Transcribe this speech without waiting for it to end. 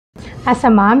As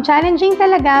a mom, challenging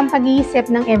talaga ang pag-iisip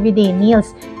ng everyday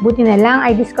meals. Buti na lang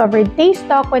I discovered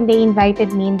TasteTok when they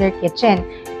invited me in their kitchen.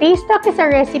 TasteTok is a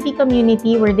recipe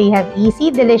community where they have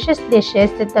easy, delicious dishes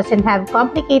that doesn't have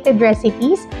complicated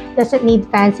recipes, doesn't need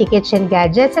fancy kitchen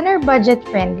gadgets, and are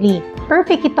budget-friendly.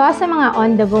 Perfect ito sa mga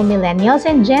on-the-go millennials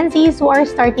and Gen Zs who are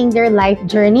starting their life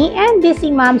journey and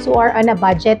busy moms who are on a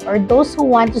budget or those who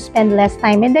want to spend less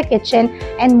time in the kitchen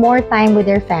and more time with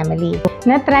their family.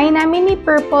 Na-try namin ni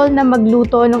Purple na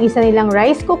magluto ng isa nilang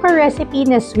rice cooker recipe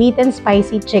na sweet and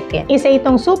spicy chicken. Isa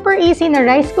itong super easy na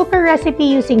rice cooker recipe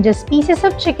using just pieces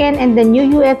of chicken and the new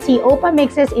UFC OPA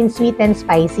mixes in sweet and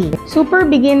spicy. Super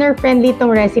beginner-friendly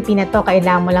itong recipe na to.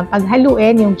 Kailangan mo lang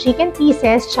paghaluin yung chicken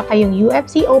pieces tsaka yung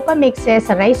UFC OPA mixes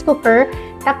sa rice cooker,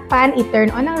 takpan,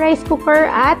 i-turn on ang rice cooker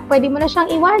at pwede mo na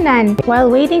siyang iwanan. While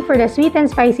waiting for the sweet and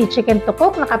spicy chicken to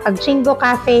cook, nakapag-Chingo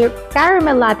Cafe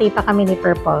caramel latte pa kami ni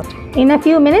Purple. In a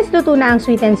few minutes, luto na ang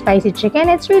sweet and spicy chicken.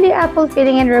 It's really a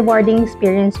fulfilling and rewarding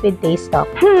experience with TasteTok.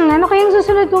 Ano kayang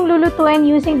susunod kong lulutuin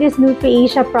using these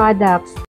NutriAsia products?